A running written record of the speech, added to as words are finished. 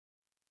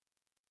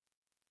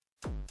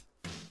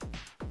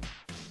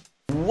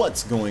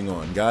What's going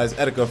on, guys?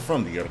 Etika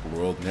from the Etika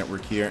World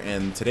Network here,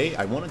 and today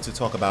I wanted to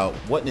talk about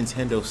what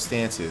Nintendo's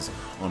stance is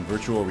on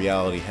virtual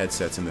reality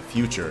headsets in the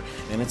future.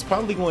 And it's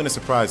probably going to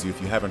surprise you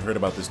if you haven't heard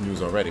about this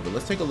news already, but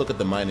let's take a look at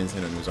the My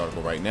Nintendo News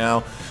article right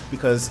now,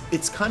 because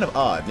it's kind of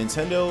odd.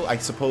 Nintendo, I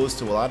suppose,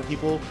 to a lot of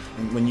people,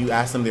 when you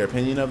ask them their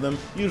opinion of them,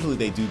 usually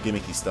they do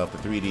gimmicky stuff, the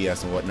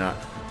 3DS and whatnot,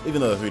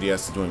 even though the 3DS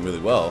is doing really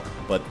well,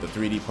 but the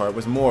 3D part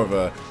was more of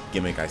a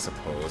gimmick, I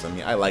suppose. I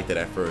mean, I liked it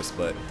at first,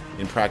 but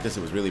in practice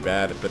it was really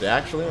bad. But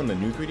actually on the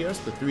new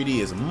 3DS, the 3D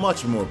is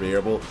much more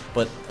bearable.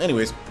 But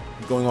anyways,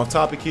 going off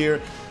topic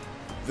here,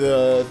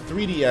 the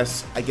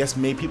 3DS, I guess,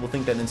 made people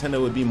think that Nintendo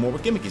would be more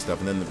gimmicky stuff,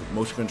 and then the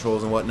motion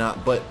controls and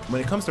whatnot. But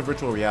when it comes to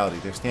virtual reality,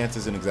 their stance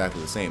isn't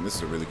exactly the same. This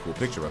is a really cool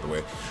picture, by the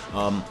way.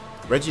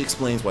 Reggie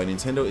explains why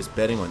Nintendo is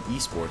betting on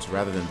esports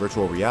rather than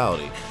virtual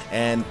reality.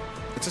 And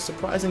it's a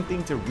surprising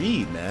thing to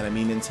read, man. I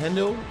mean,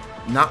 Nintendo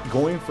not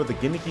going for the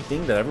gimmicky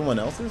thing that everyone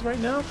else is right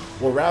now,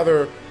 or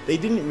rather, they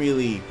didn't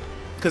really,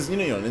 because you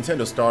know,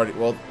 Nintendo started.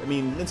 Well, I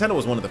mean, Nintendo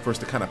was one of the first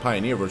to kind of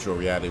pioneer virtual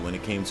reality when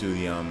it came to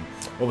the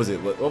what was it?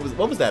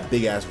 What was that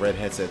big ass red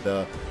headset?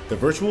 The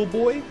Virtual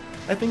Boy,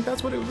 I think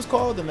that's what it was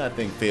called, and that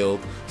thing failed.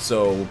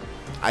 So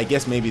I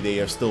guess maybe they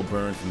are still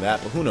burned from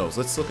that, but who knows?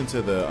 Let's look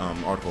into the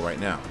article right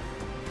now.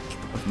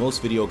 With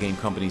most video game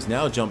companies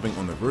now jumping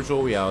on the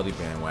virtual reality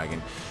bandwagon,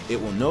 it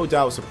will no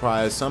doubt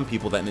surprise some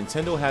people that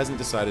Nintendo hasn't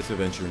decided to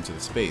venture into the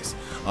space.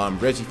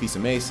 Reggie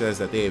Fils-Aimé says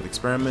that they have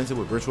experimented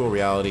with virtual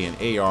reality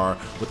and AR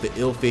with the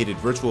ill-fated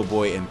Virtual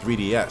Boy and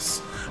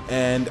 3DS.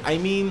 And I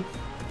mean,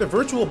 the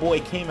Virtual Boy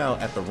came out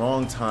at the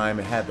wrong time,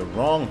 it had the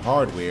wrong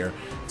hardware.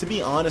 To be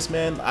honest,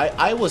 man,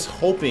 I was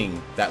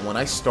hoping that when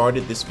I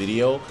started this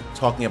video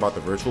talking about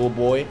the Virtual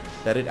Boy,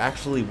 that it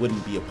actually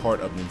wouldn't be a part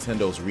of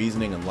Nintendo's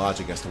reasoning and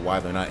logic as to why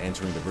they're not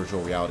entering the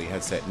virtual reality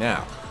headset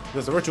now.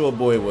 Because the Virtual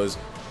Boy was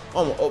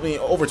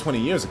over 20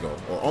 years ago,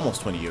 or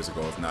almost 20 years ago,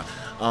 if not.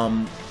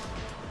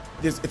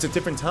 It's a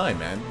different time,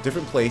 man.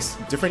 Different place,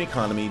 different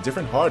economy,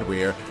 different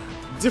hardware,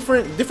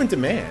 different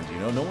demand. You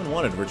know, no one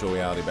wanted virtual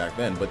reality back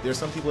then, but there's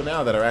some people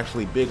now that are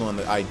actually big on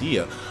the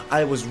idea.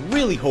 I was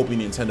really hoping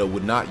Nintendo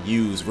would not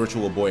use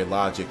Virtual Boy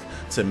logic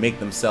to make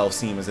themselves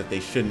seem as if they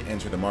shouldn't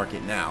enter the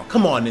market now.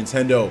 Come on,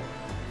 Nintendo.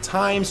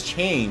 Times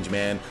change,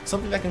 man.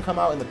 Something that can come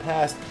out in the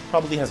past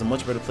probably has a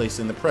much better place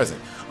in the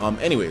present.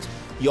 Anyways,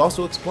 he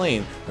also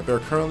explained that they're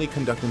currently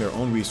conducting their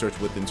own research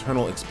with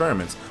internal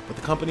experiments, but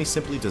the company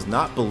simply does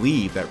not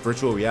believe that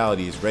virtual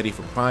reality is ready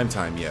for prime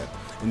time yet.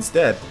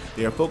 Instead,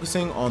 they are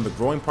focusing on the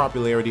growing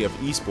popularity of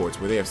esports,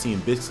 where they have seen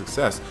big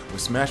success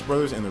with Smash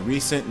Bros. And the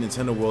recent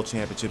Nintendo World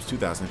Championships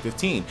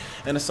 2015.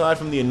 And aside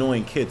from the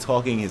annoying kid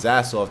talking his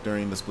ass off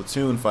during the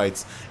Splatoon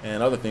fights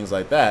and other things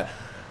like that,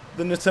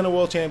 the Nintendo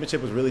World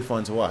Championship was really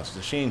fun to watch. It's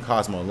a shame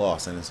Cosmo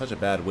lost, and in such a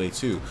bad way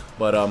too.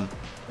 But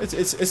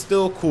it's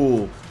still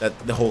cool that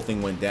the whole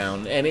thing went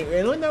down, and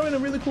it went down in a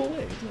really cool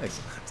way. It's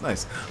nice. It's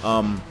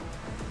nice.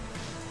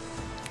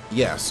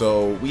 Yeah,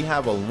 so we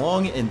have a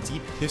long and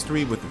deep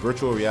history with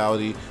virtual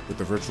reality with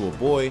the Virtual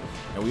Boy,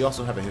 and we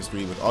also have a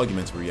history with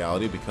augmented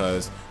reality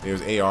because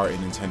there's AR in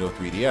Nintendo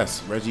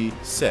 3DS. Reggie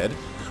said,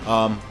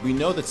 we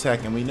know the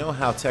tech and we know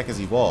how tech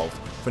has evolved.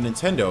 For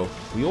Nintendo,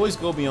 we always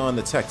go beyond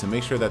the tech to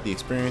make sure that the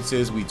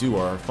experiences we do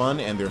are fun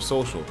and they're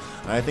social.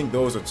 And I think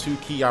those are two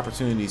key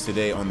opportunities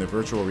today on the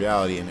virtual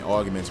reality and the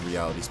augmented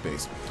reality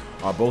space.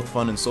 Are both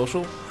fun and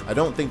social? I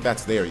don't think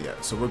that's there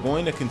yet. So we're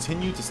going to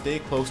continue to stay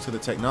close to the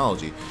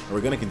technology, and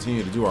we're going to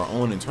continue to do our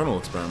own internal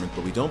experiments,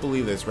 but we don't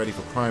believe that it's ready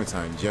for prime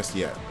time just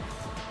yet.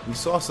 We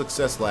saw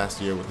success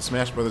last year with the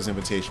Smash Bros.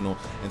 Invitational,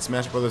 and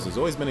Smash Bros. Has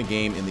always been a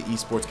game in the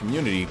esports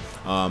community.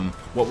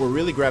 What we're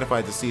really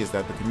gratified to see is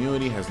that the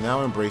community has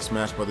now embraced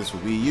Smash Bros. For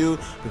Wii U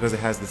because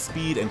it has the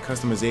speed and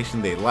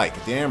customization they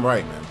like. Damn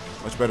right, man.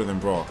 Much better than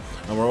Brawl.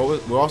 And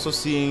we're also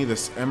seeing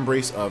this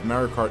embrace of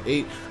Mario Kart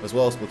 8 as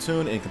well as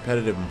Splatoon in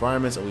competitive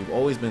environments, and we've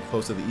always been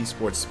close to the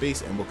esports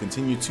space and will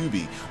continue to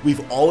be.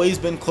 We've always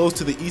been close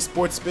to the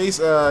esports space?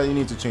 You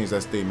need to change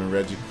that statement,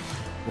 Reggie.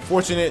 We're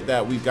fortunate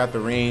that we've got the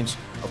range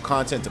of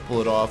content to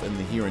pull it off in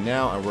the here and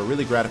now, and we're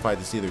really gratified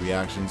to see the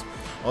reactions.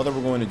 All that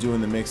we're going to do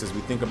in the mix is we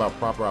think about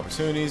proper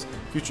opportunities,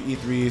 future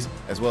E3s,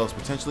 as well as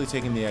potentially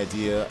taking the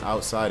idea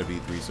outside of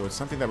E3. So it's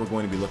something that we're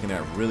going to be looking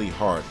at really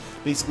hard.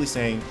 Basically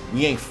saying,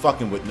 we ain't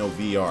fucking with no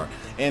VR.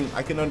 And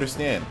I can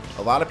understand,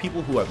 a lot of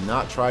people who have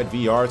not tried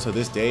VR to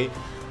this day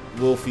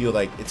will feel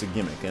like it's a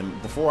gimmick.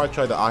 And before I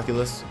tried the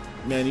Oculus,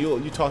 man,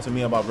 you talk to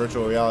me about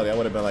virtual reality, I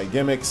would have been like,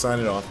 gimmick, sign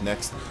it off,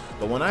 next.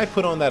 But when I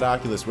put on that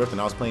Oculus Rift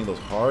and I was playing those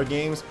horror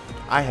games,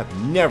 I have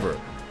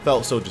never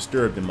felt so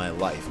disturbed in my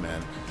life,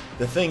 man.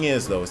 The thing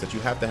is, though, is that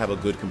you have to have a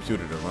good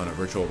computer to run a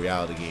virtual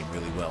reality game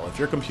really well. If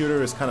your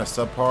computer is kind of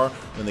subpar,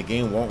 then the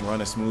game won't run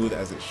as smooth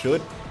as it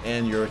should,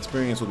 and your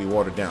experience will be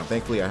watered down.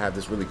 Thankfully, I have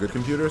this really good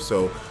computer,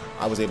 so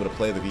I was able to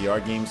play the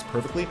VR games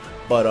perfectly,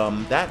 but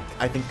that,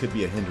 I think, could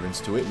be a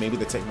hindrance to it. Maybe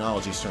the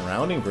technology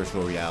surrounding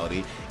virtual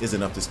reality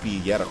isn't up to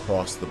speed yet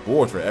across the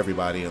board for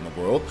everybody in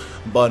the world,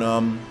 but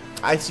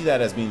I see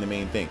that as being the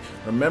main thing.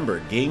 Remember,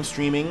 game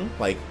streaming,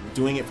 like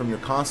doing it from your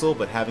console,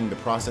 but having the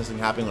processing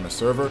happening on a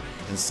server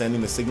and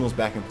sending the signals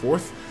back and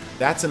forth,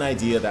 that's an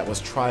idea that was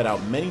tried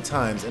out many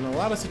times. In a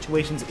lot of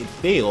situations, it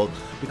failed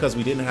because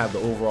we didn't have the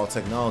overall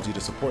technology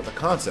to support the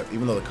concept,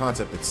 even though the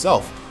concept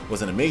itself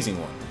was an amazing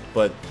one.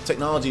 But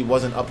technology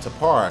wasn't up to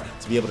par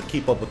to be able to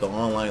keep up with the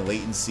online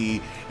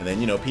latency, and then,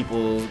 you know,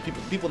 people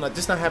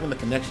not having the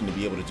connection to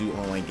be able to do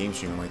online game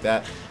streaming like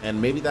that.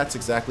 And maybe that's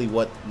exactly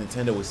what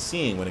Nintendo was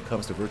seeing when it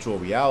comes to virtual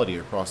reality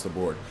across the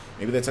board.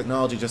 Maybe the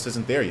technology just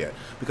isn't there yet,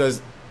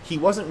 because he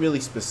wasn't really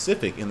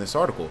specific in this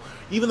article.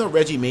 Even though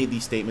Reggie made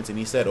these statements and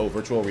he said, oh,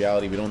 virtual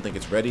reality, we don't think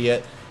it's ready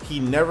yet, he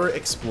never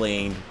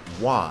explained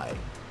why.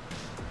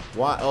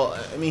 Why? Oh,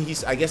 I mean,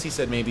 I guess he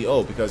said maybe,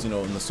 oh, because, you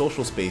know, in the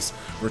social space,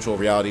 virtual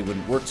reality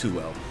wouldn't work too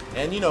well.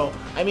 And, you know,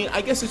 I mean,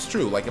 I guess it's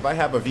true. Like, if I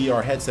have a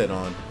VR headset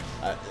on,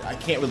 I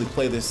can't really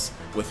play this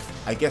with,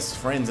 I guess,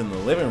 friends in the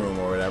living room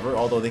or whatever,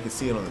 although they could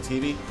see it on the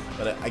TV.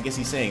 But I guess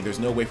he's saying there's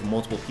no way for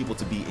multiple people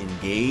to be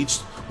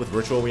engaged with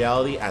virtual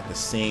reality at the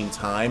same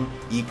time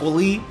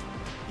equally.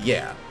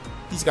 Yeah,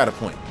 he's got a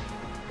point.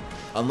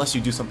 Unless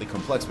you do something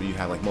complex where you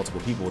have like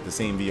multiple people with the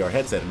same VR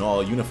headset and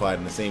all unified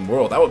in the same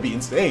world. That would be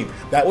insane.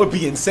 That would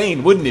be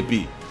insane, wouldn't it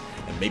be?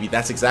 And maybe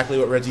that's exactly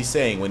what Reggie's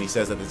saying when he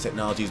says that the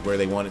technology is where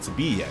they want it to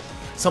be yet.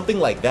 Something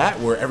like that,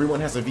 where everyone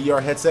has a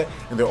VR headset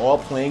and they're all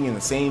playing in the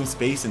same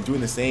space and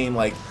doing the same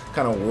like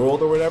kind of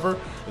world or whatever,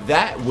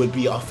 that would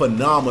be a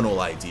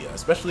phenomenal idea.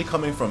 Especially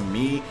coming from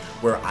me,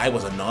 where I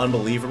was a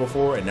non-believer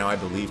before and now I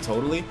believe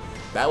totally.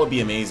 That would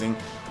be amazing.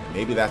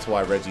 Maybe that's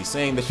why Reggie's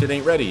saying the shit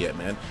ain't ready yet,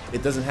 man.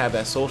 It doesn't have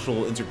that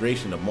social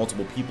integration of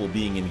multiple people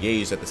being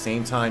engaged at the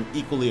same time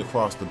equally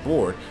across the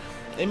board.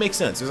 It makes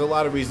sense. There's a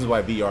lot of reasons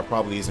why VR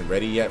probably isn't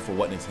ready yet for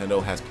what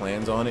Nintendo has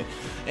plans on it,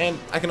 and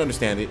I can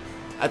understand it.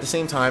 At the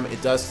same time,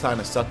 it does kind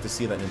of suck to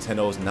see that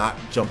Nintendo is not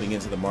jumping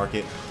into the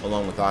market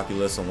along with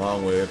Oculus,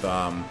 along with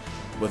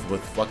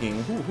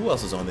fucking who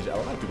else is on this? A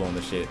lot of people on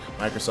this shit.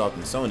 Microsoft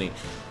and Sony.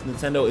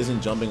 Nintendo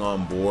isn't jumping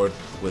on board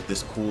with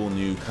this cool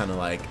new kind of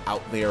like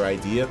out there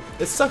idea.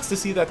 It sucks to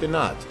see that they're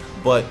not,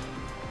 but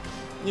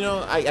you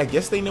know, I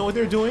guess they know what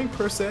they're doing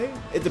per se.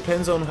 It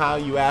depends on how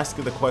you ask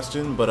the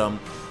question, but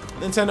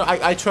Nintendo,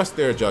 I trust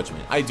their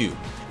judgment. I do.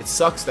 It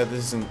sucks that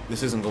this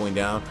isn't going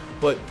down,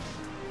 but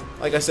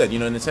like I said, you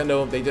know,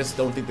 Nintendo, they just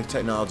don't think the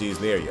technology is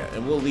there yet,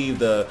 and we'll leave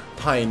the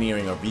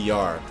pioneering of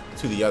VR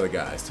to the other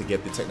guys to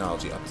get the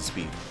technology up to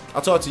speed.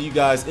 I'll talk to you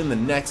guys in the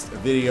next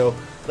video.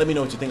 Let me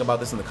know what you think about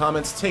this in the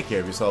comments. Take care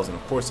of yourselves, and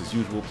of course, as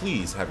usual,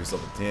 please have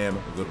yourself a damn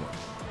good one.